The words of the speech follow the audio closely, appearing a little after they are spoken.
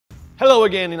Hello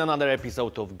again in another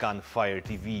episode of Gunfire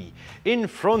TV. In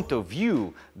front of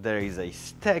you there is a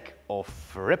stack of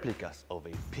replicas of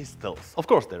pistols. Of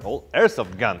course, they're all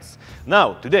airsoft guns.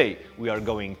 Now, today we are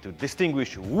going to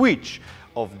distinguish which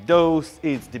of those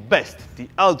is the best, the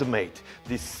ultimate,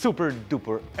 the super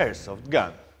duper airsoft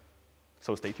gun.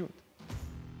 So stay tuned.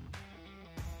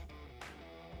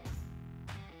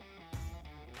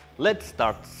 Let's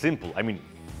start simple,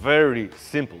 very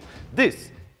simple.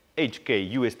 This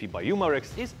HK USP by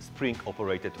Umarex is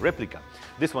spring-operated replica.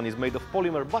 This one is made of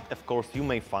polymer, but of course you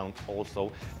may find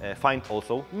also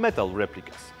metal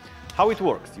replicas. How it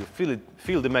works? You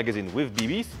fill the magazine with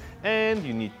BBs and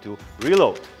you need to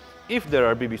reload. If there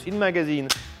are BBs in magazine,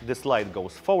 the slide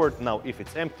goes forward. Now if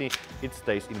it's empty, it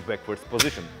stays in backwards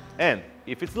position. And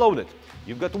if it's loaded,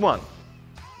 you've got one,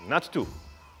 not two,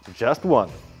 just one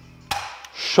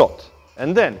shot.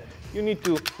 And then you need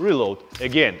to reload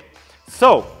again.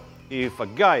 So if a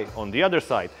guy on the other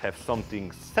side has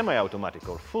something semi-automatic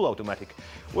or full automatic,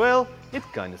 well, it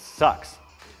kind of sucks.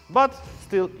 But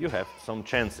still you have some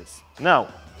chances. Now,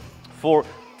 for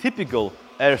typical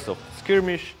airsoft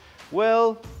skirmish,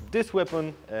 well, this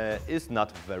weapon is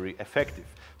not very effective.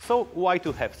 So why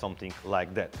to have something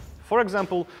like that? For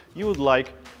example, you would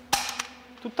like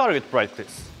to target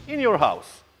practice in your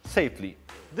house safely.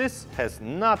 This has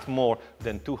not more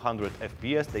than 200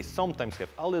 FPS. They sometimes have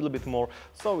a little bit more,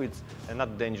 so it's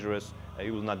not dangerous.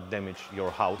 You will not damage your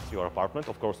house, your apartment.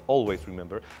 Of course, always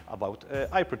remember about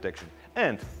eye protection.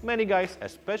 And many guys,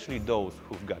 especially those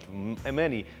who've got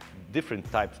many different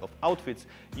types of outfits,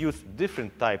 use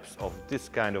different types of this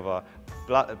kind of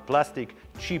plastic,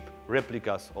 cheap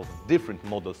replicas of different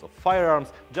models of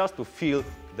firearms just to fill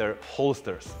their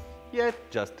holsters, yet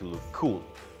just to look cool.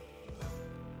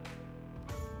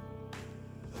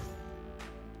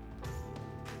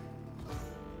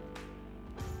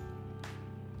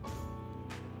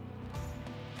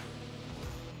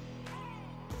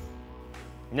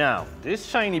 Now, this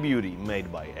shiny beauty made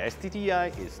by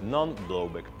STTI is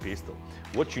non-blowback pistol.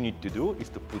 What you need to do is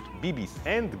to put BBs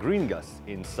and green gas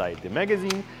inside the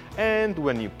magazine, and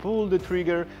when you pull the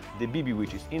trigger, the BB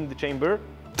which is in the chamber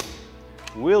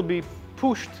will be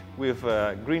pushed with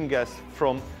green gas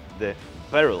from the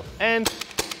barrel. And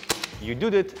you do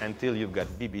that until you've got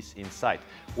BBs inside.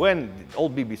 When all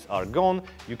BBs are gone,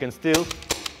 you can still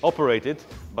operate it,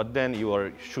 but then you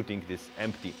are shooting this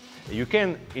empty. You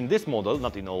can, in this model,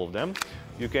 not in all of them,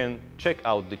 you can check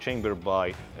out the chamber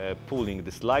by pulling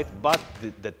the slide, but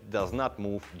that does not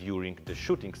move during the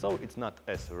shooting, so it's not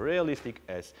as realistic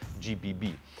as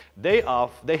GBB. They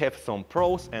have some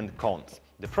pros and cons.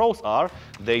 The pros are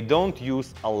they don't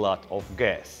use a lot of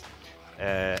gas,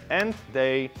 and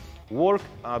they work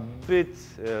a bit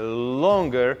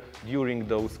longer during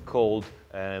those cold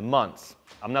months.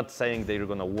 I'm not saying they're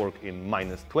gonna work in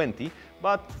 -20,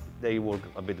 but they work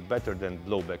a bit better than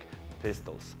blowback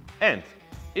pistols. And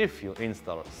if you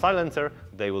install a silencer,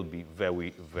 they will be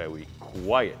very, very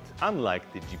quiet, unlike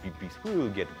the GBBs. We will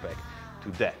get back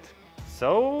to that.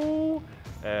 So,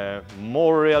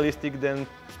 more realistic than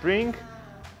spring,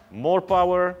 more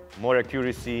power, more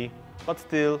accuracy, but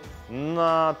still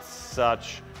not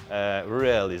such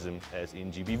realism as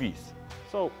in GBBs.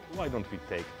 So why don't we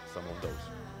take some of those?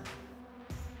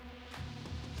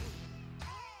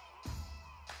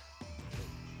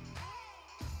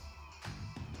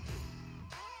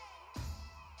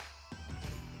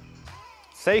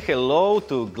 Say hello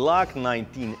to Glock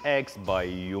 19X by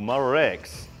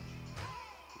Umarex.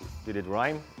 Did it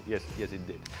rhyme? Yes, it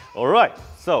did. Alright,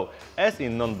 so as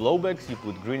in non-blowbacks, you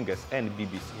put green gas and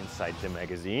BBs inside the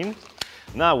magazine.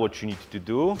 Now what you need to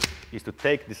do is to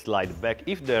take the slide back.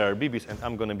 If there are BBs, and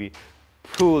I'm gonna be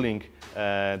pulling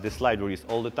the slide release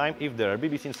all the time, if there are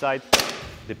BBs inside,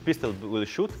 the pistol will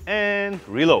shoot and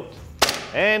reload.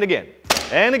 And again,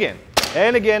 and again,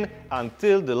 and again,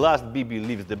 until the last BB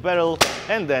leaves the barrel,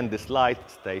 and then the slide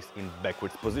stays in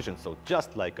backwards position. So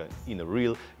just like in a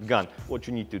real gun. What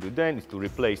you need to do then is to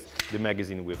replace the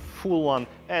magazine with full one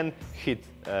and hit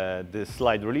the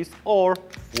slide release or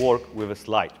work with a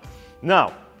slide.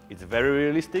 Now, it's very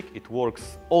realistic. It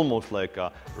works almost like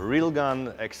a real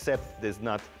gun, except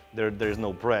there is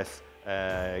no press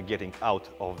getting out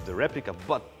of the replica,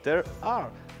 but there are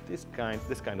this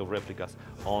kind of replicas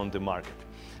on the market.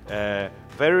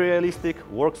 Very realistic,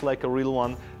 works like a real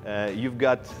one. You've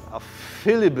got a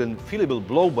fillable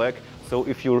blowback, so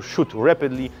if you shoot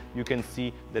rapidly, you can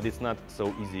see that it's not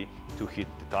so easy to hit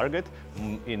the target.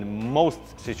 In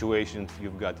most situations,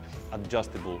 you've got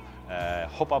adjustable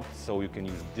hop-ups, so you can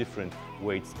use different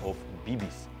weights of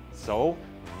BBs. So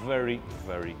very,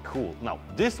 very cool. Now,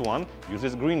 this one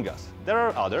uses green gas. There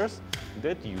are others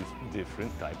that use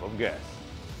different type of gas.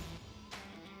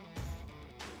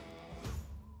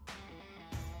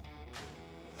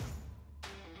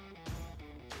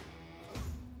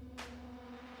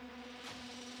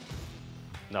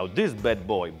 Now this bad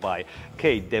boy by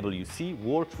KWC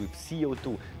works with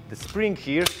CO2. The spring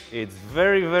here, it's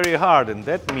very, very hard, and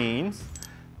that means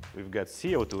we've got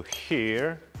CO2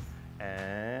 here,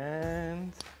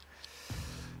 and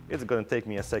it's gonna take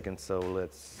me a second, so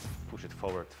let's push it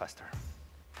forward faster.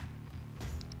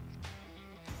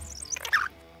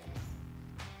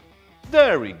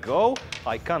 There we go.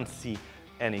 I can't see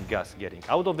any gas getting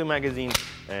out of the magazine,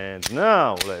 and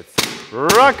now let's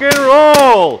rock and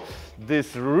roll!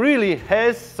 This really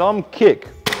has some kick.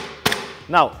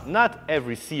 Now, not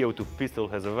every CO2 pistol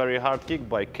has a very hard kick.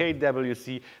 By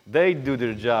KWC, they do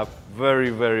their job very,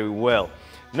 very well.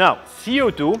 Now,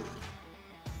 CO2,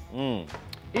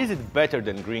 is it better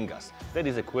than green gas? That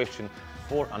is a question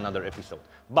for another episode.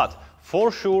 But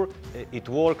for sure, it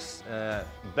works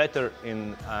better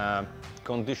in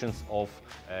conditions of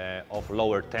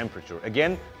lower temperature.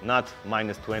 Again, not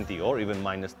 -20 or even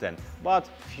 -10, but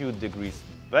few degrees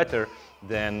better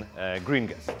than green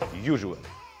gas, usually.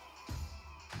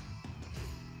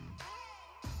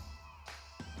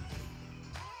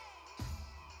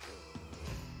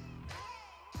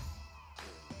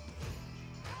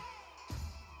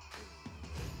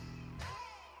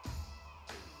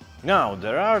 Now,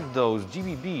 there are those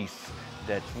GBBs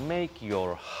that make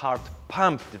your heart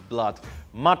pump the blood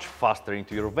much faster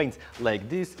into your veins, like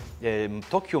this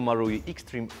Tokyo Marui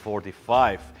Extreme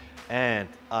 45. And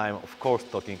I'm of course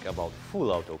talking about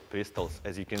full auto pistols.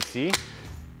 As you can see,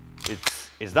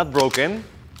 it's not broken.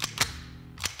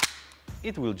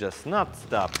 It will just not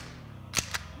stop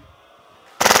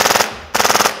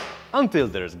until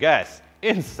there's gas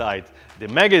inside the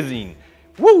magazine.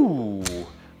 Woo!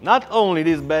 Not only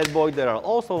this bad boy, there are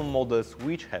also models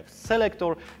which have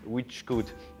selector, which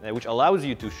allows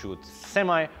you to shoot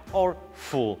semi or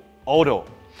full auto.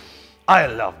 I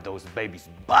love those babies,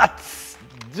 but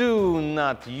do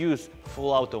not use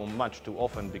full auto much too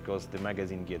often because the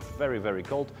magazine gets very, very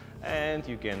cold and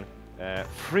you can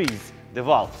freeze the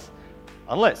valves,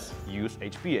 unless you use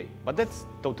HPA, but that's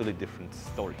totally different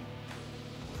story.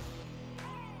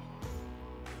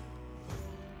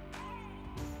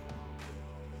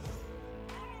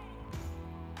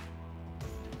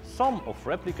 Some of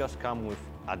replicas come with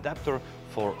adapter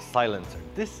for silencer.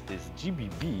 This is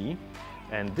GBB,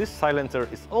 and this silencer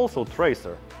is also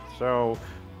tracer, so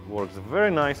works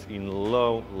very nice in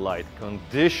low light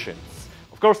conditions.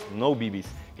 Of course, no BBs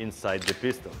inside the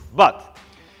pistol, but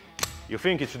you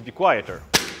think it should be quieter.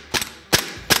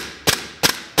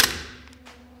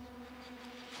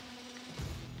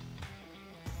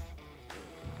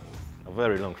 A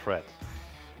very long thread.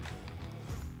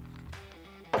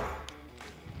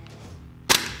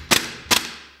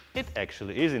 It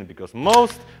actually isn't, because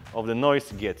most of the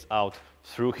noise gets out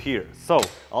through here. So,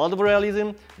 a lot of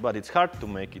realism, but it's hard to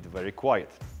make it very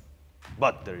quiet.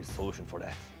 But there is a solution for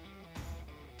that.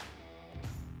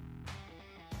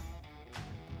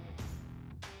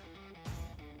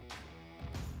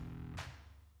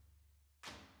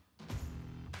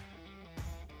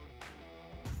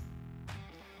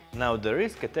 Now, there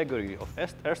is a category of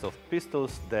airsoft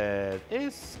pistols that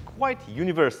is quite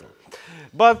universal,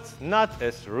 but not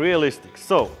as realistic.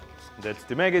 So, that's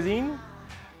the magazine,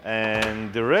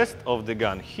 and the rest of the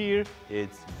gun here,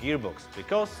 it's gearbox,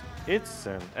 because it's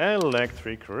an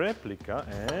electric replica,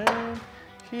 and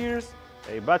here's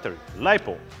a battery,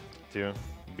 LiPo, to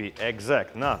be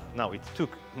exact. Now it took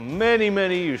many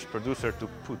years producer to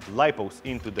put LiPos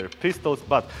into their pistols,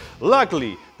 but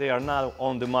luckily they are now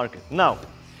on the market. Now,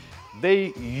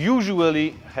 they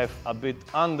usually have a bit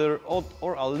under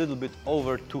or a little bit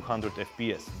over 200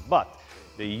 FPS, but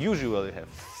they usually have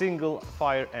single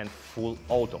fire and full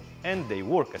auto, and they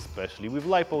work especially with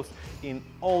LiPos in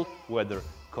all weather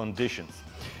conditions.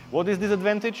 What is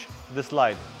disadvantage? The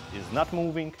slide is not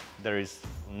moving, there is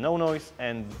no noise,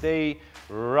 and they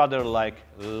rather like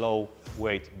low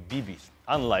weight BBs,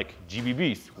 unlike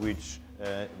GBBs, which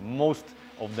most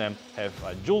of them have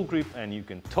a dual grip, and you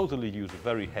can totally use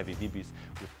very heavy BBs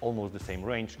with almost the same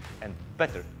range and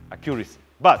better accuracy,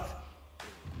 but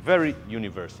very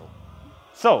universal.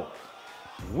 So,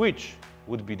 which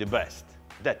would be the best?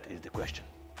 That is the question.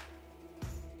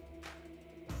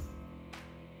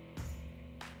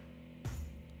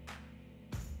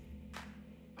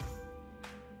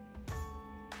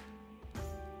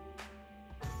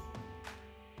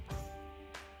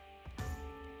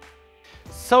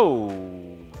 So,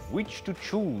 which to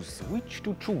choose,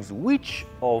 which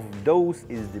of those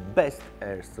is the best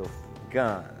airsoft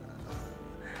gun?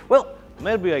 Well,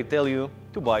 maybe I tell you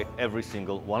to buy every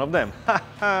single one of them.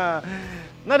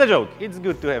 Not a joke, it's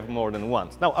good to have more than one.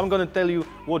 Now I'm gonna tell you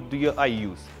what I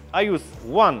use. I use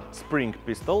one spring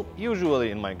pistol,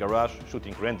 usually in my garage,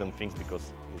 shooting random things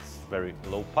because it's very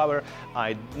low power.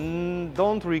 I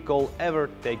don't recall ever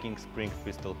taking spring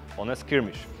pistol on a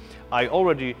skirmish. I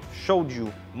already showed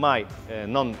you my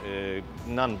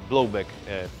non-blowback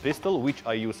pistol, which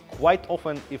I use quite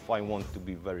often if I want to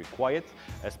be very quiet,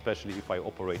 especially if I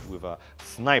operate with a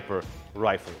sniper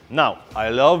rifle. Now, I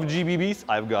love GBBs,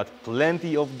 I've got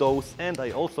plenty of those, and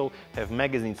I also have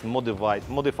magazines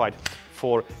modified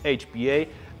for HPA,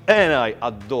 and I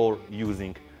adore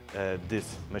using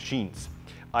these machines.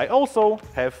 I also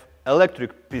have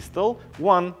electric pistol,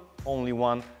 only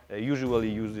one. Usually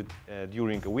use it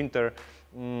during the winter,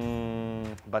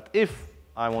 but if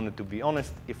I wanted to be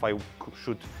honest, if I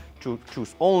should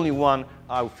choose only one,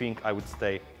 I think I would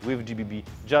stay with GBB.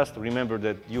 Just remember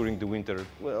that during the winter,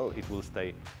 well, it will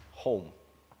stay home.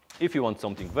 If you want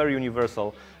something very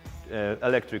universal,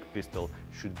 electric pistol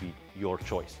should be your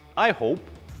choice. I hope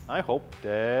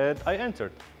that I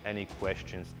answered any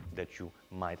questions that you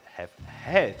might have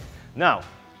had. Now,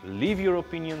 leave your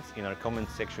opinions in our comment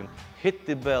section, hit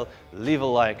the bell, leave a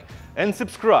like and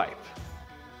subscribe.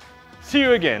 See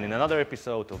you again in another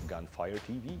episode of Gunfire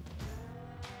TV.